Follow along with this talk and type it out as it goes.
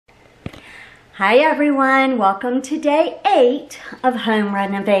Hi everyone, welcome to day 8 of home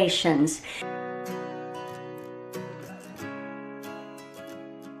renovations.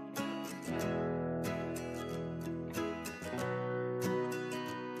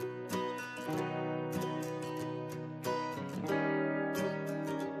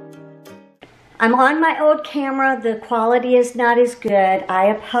 I'm on my old camera. The quality is not as good. I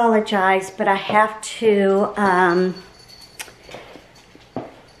apologize, but I have to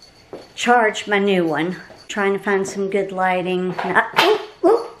charge my new one. Trying to find some good lighting. Not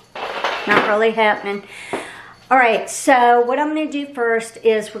really happening. Alright, so what I'm going to do first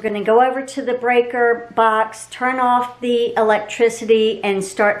is we're going to go over to the breaker box, turn off the electricity, and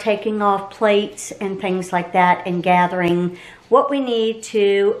start taking off plates and things like that and gathering what we need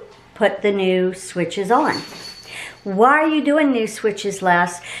to put the new switches on. Why are you doing new switches,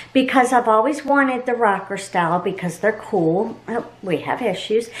 Les? Because I've always wanted the rocker style because they're cool. We have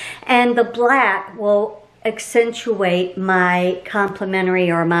issues. And the black will accentuate my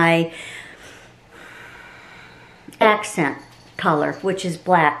complementary or my accent color, which is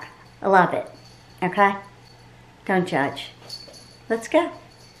black. I love it. Okay? Don't judge. Let's go.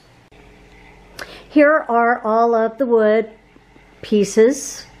 Here are all of the wood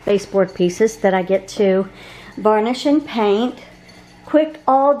pieces, baseboard pieces that I get to varnish and paint. Quick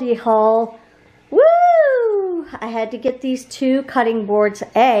Aldi haul. Woo! I had to get these 2 cutting boards,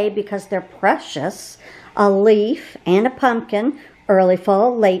 because they're precious. A leaf and a pumpkin. Early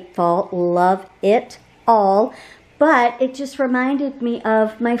fall, late fall. Love it all. But it just reminded me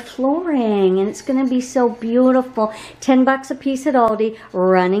of my flooring, and it's going to be so beautiful. $10 a piece at Aldi.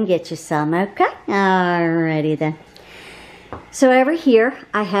 Run and get you some, okay? Alrighty then. So over here,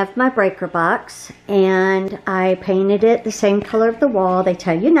 I have my breaker box, and I painted it the same color of the wall. They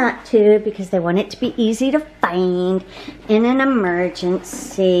tell you not to because they want it to be easy to find in an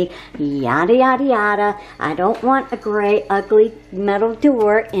emergency, yada, yada, yada. I don't want a gray, ugly metal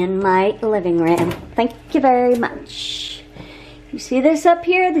door in my living room. Thank you very much. You see this up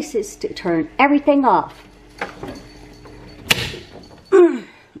here? This is to turn everything off.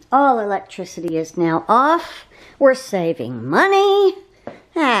 All electricity is now off. We're saving money.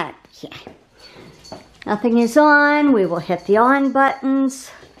 Okay. Nothing is on. We will hit the on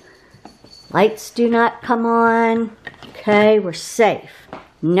buttons. Lights do not come on. Okay, we're safe.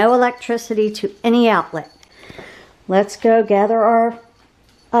 No electricity to any outlet. Let's go gather our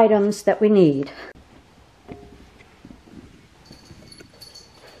items that we need.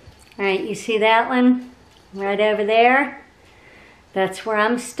 Alright, you see that one? Right over there? That's where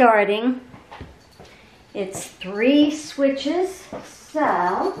I'm starting. It's 3 switches,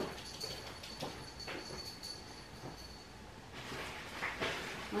 so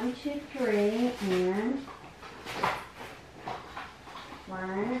 1, 2, 3, and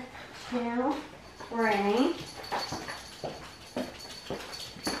 1, 2, 3.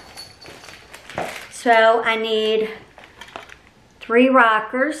 So I need 3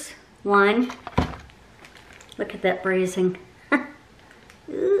 rockers. 1. Look at that bruising.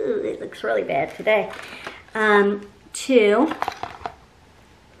 Ooh, it looks really bad today. 2,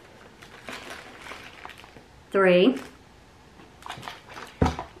 3,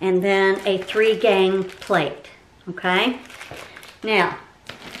 and then a 3-gang plate. Okay? Now,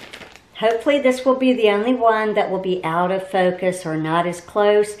 hopefully this will be the only one that will be out of focus or not as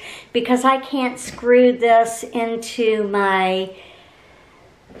close, because I can't screw this into my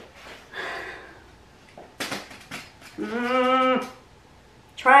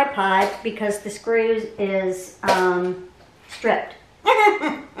tripod because the screws is stripped.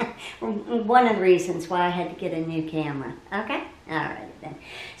 One of the reasons why I had to get a new camera. Okay? Alright then.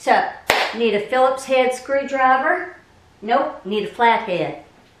 So, need a Phillips head screwdriver. Nope, need a flathead.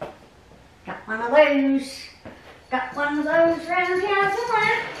 Got one of those. Got one of those around here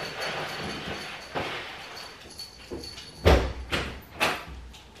somewhere.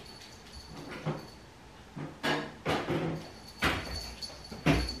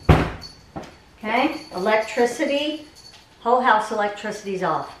 Okay, electricity, whole house electricity's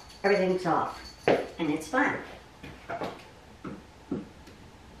off. Everything's off, and it's fine.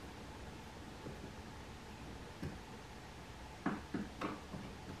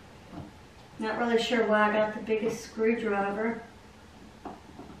 Not really sure why I got the biggest screwdriver.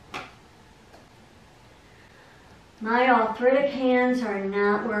 My arthritic hands are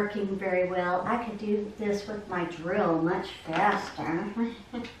not working very well. I could do this with my drill much faster.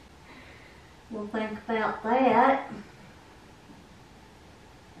 We'll think about that.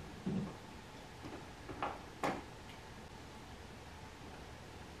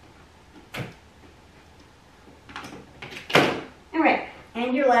 All right,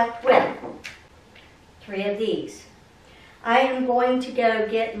 and you're left with 3 of these. I am going to go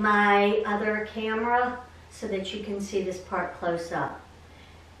get my other camera so that you can see this part close up.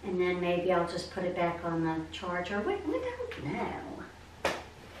 And then maybe I'll just put it back on the charger. We don't know.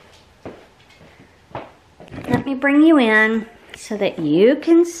 Let me bring you in so that you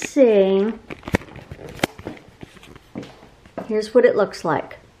can see. Here's what it looks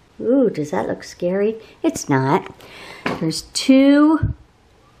like. Ooh, does that look scary? It's not. There's 2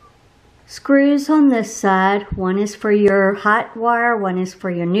 screws on this side. One is for your hot wire, one is for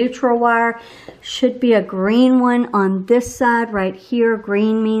your neutral wire. Should be a green one on this side right here.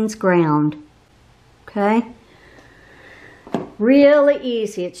 Green means ground. Okay? Really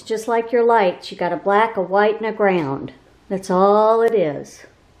easy. It's just like your lights. You got a black, a white, and a ground. That's all it is.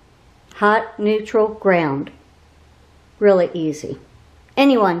 Hot, neutral, ground. Really easy.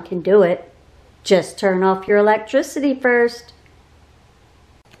 Anyone can do it. Just turn off your electricity first.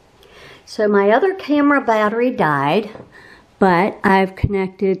 So my other camera battery died, but I've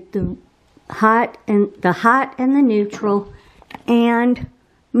connected the hot and the neutral and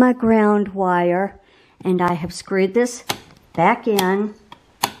my ground wire, and I have screwed this back in.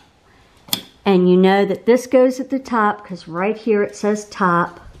 And you know that this goes at the top because right here it says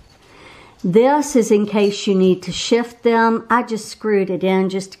top. This is in case you need to shift them. I just screwed it in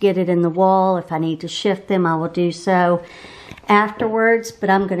just to get it in the wall. If I need to shift them, I will do so afterwards. But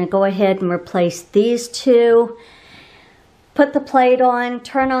I'm going to go ahead and replace these 2. Put the plate on,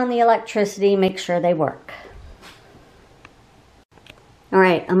 turn on the electricity, make sure they work. All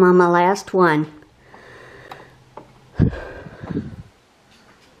right, I'm on my last one.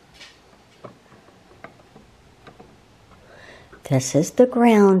 This is the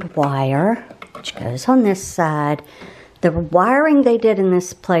ground wire, which goes on this side. The wiring they did in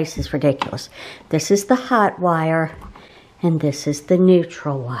this place is ridiculous. This is the hot wire, and this is the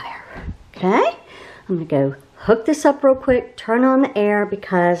neutral wire. Okay? I'm going to go hook this up real quick, turn on the air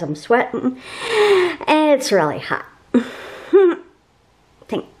because I'm sweating, and it's really hot.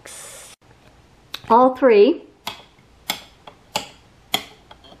 Thanks. All 3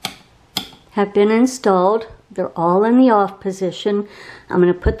 have been installed. They're all in the off position. I'm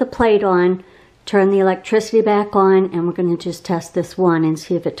going to put the plate on, turn the electricity back on, and we're going to just test this one and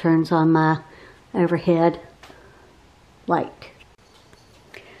see if it turns on my overhead light.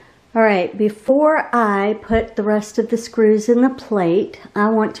 All right, before I put the rest of the screws in the plate, I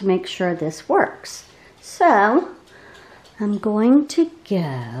want to make sure this works. So I'm going to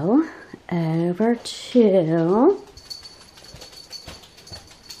go over to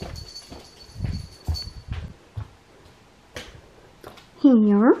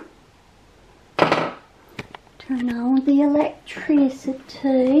here, turn on the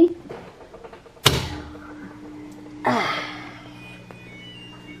electricity.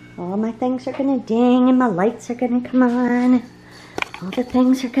 All my things are going to ding and my lights are going to come on. All the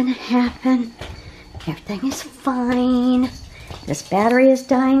things are going to happen. Everything is fine. This battery is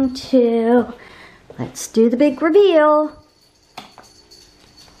dying too. Let's do the big reveal.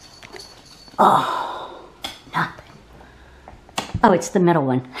 Oh, nothing. Oh, it's the middle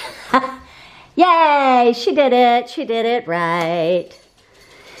one. Yay, she did it. She did it right.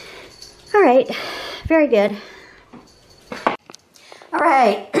 All right, very good. All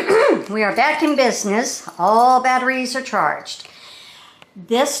right, we are back in business. All batteries are charged.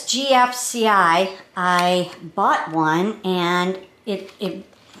 This GFCI, I bought one and it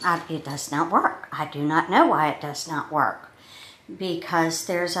does not work. I do not know why it does not work. Because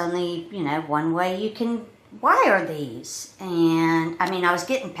there's only, one way you can wire these. And, I was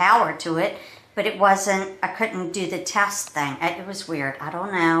getting power to it, but it wasn't, I couldn't do the test thing. It was weird. I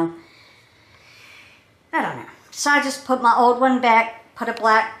don't know. So I just put my old one back, put a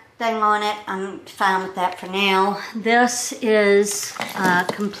black thing on it. I'm fine with that for now. This is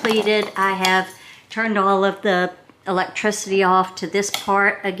completed. I have turned all of the electricity off to this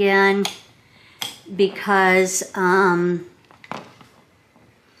part again because I'm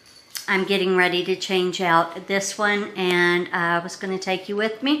getting ready to change out this one, and I was going to take you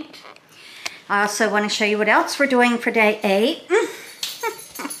with me. I also want to show you what else we're doing for day 8.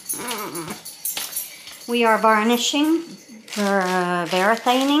 We are varnishing,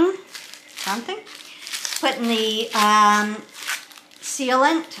 varathaning, something. Putting the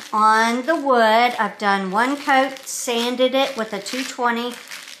sealant on the wood. I've done one coat, sanded it with a 220.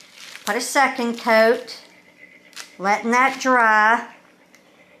 Put a second coat, letting that dry.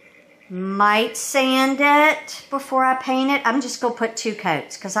 Might sand it before I paint it. I'm just going to put 2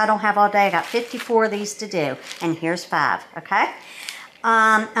 coats because I don't have all day. I got 54 of these to do, and here's 5, okay?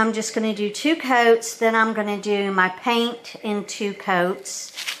 I'm just going to do 2 coats, then I'm going to do my paint in 2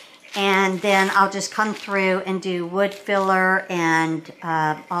 coats, And then I'll just come through and do wood filler and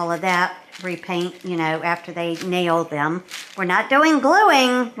all of that, repaint, you know, after they nail them. We're not doing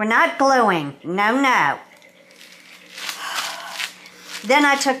gluing. We're not gluing. No, no. Then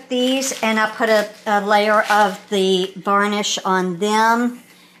I took these and I put a layer of the varnish on them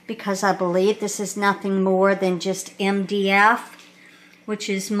because I believe this is nothing more than just MDF, which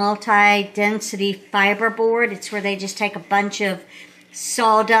is multi-density fiberboard. It's where they just take a bunch of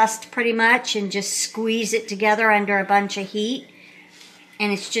sawdust pretty much and just squeeze it together under a bunch of heat.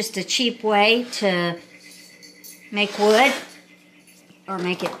 And it's just a cheap way to make wood or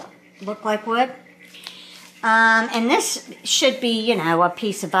make it look like wood. And this should be, you know, a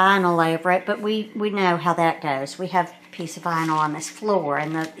piece of vinyl over it, but we know how that goes. We have a piece of vinyl on this floor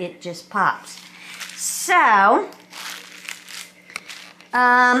and it just pops. So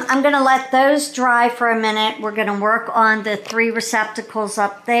I'm going to let those dry for a minute. We're going to work on the 3 receptacles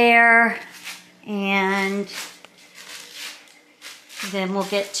up there. And then we'll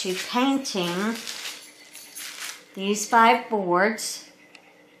get to painting these 5 boards.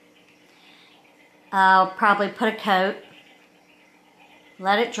 I'll probably put a coat,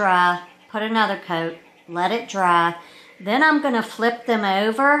 let it dry, put another coat, let it dry. Then I'm going to flip them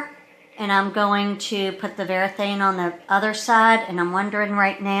over. And I'm going to put the Varathane on the other side. And I'm wondering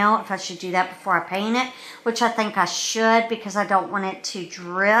right now if I should do that before I paint it. Which I think I should because I don't want it to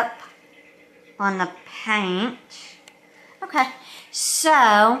drip on the paint. Okay,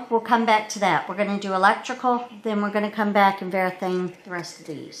 so we'll come back to that. We're going to do electrical. Then we're going to come back and Varathane the rest of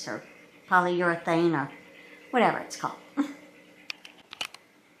these. Or polyurethane or whatever it's called.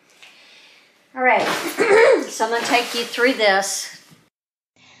 Alright, so I'm going to take you through this.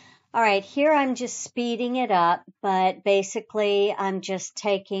 All right, here I'm just speeding it up, but basically I'm just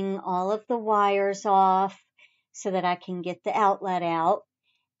taking all of the wires off so that I can get the outlet out.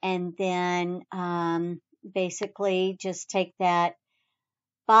 And then basically just take that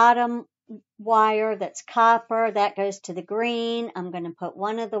bottom wire that's copper, that goes to the green. I'm going to put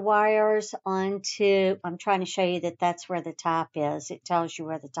one of the wires onto, I'm trying to show you that that's where the top is. It tells you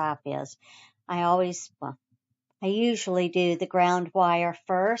where the top is. I usually do the ground wire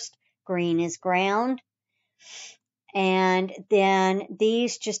first. Green is ground. And then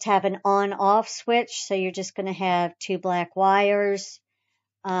these just have an on-off switch. So you're just going to have 2 black wires.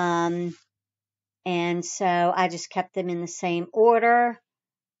 And so I just kept them in the same order.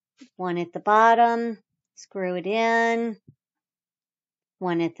 One at the bottom, screw it in.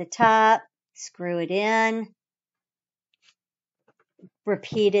 One at the top, screw it in.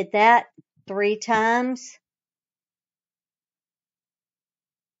 Repeated that 3 times.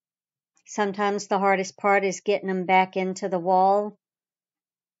 Sometimes the hardest part is getting them back into the wall.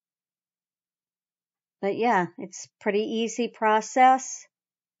 But yeah, it's a pretty easy process.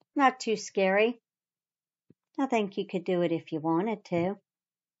 Not too scary. I think you could do it if you wanted to.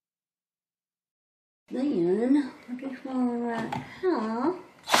 Then, I just want to write how.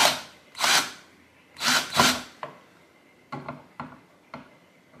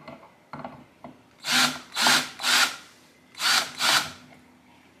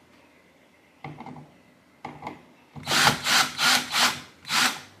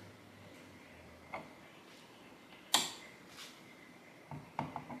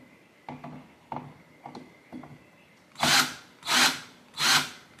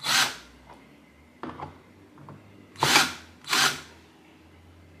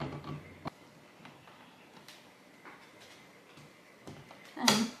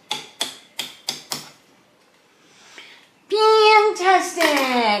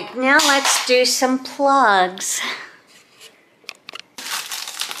 Fantastic! Now let's do some plugs.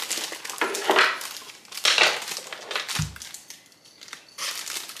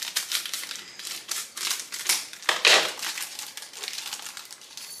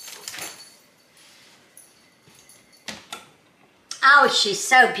 Oh, she's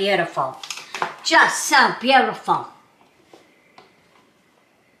so beautiful. Just so beautiful.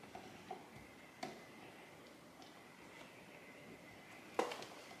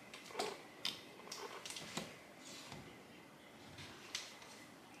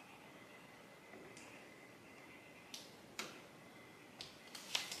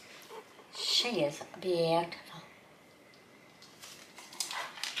 She is beautiful.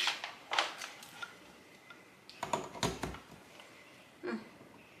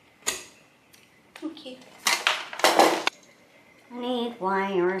 Thank you. I need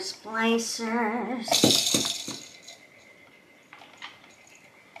wire splicers.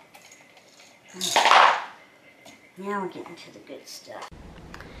 Now we're getting to the good stuff.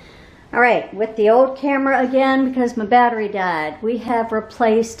 Alright, with the old camera again, because my battery died, we have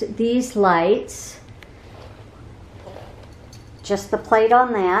replaced these lights. Just the plate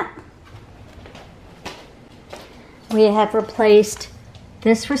on that. We have replaced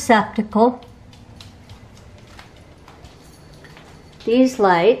this receptacle, these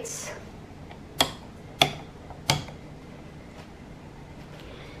lights,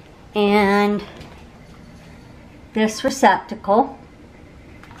 and this receptacle.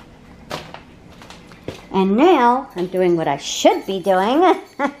 And now I'm doing what I should be doing.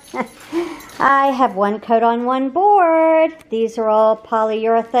 I have one coat on one board. These are all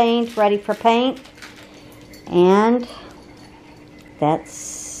polyurethane, ready for paint. And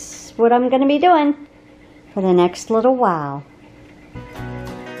that's what I'm going to be doing for the next little while.